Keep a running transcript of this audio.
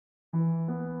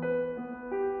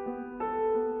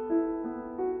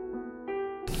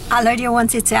Hello dear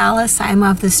ones, it's Alice. I'm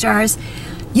of the stars.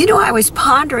 You know, I was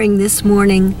pondering this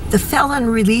morning the felon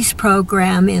release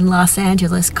program in Los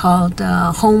Angeles called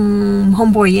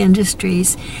Homeboy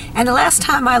Industries. And the last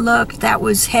time I looked, that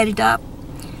was headed up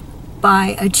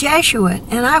by a Jesuit.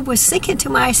 And I was thinking to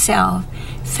myself,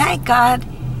 thank God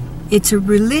it's a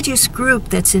religious group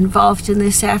that's involved in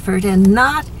this effort and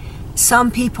not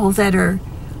some people that are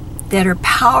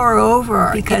power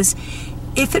over. Because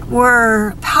if it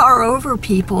were power over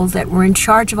people that were in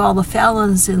charge of all the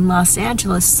felons in Los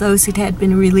Angeles, those that had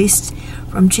been released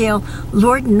from jail,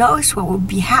 Lord knows what would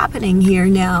be happening here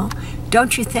now.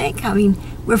 Don't you think? I mean,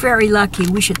 we're very lucky.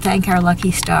 We should thank our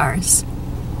lucky stars.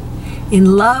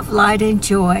 In love, light, and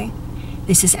joy,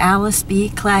 this is Alice B.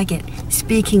 Clagett.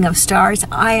 Speaking of stars,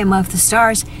 I am of the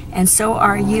stars, and so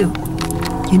are you.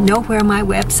 You know where my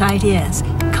website is.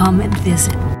 Come and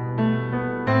visit.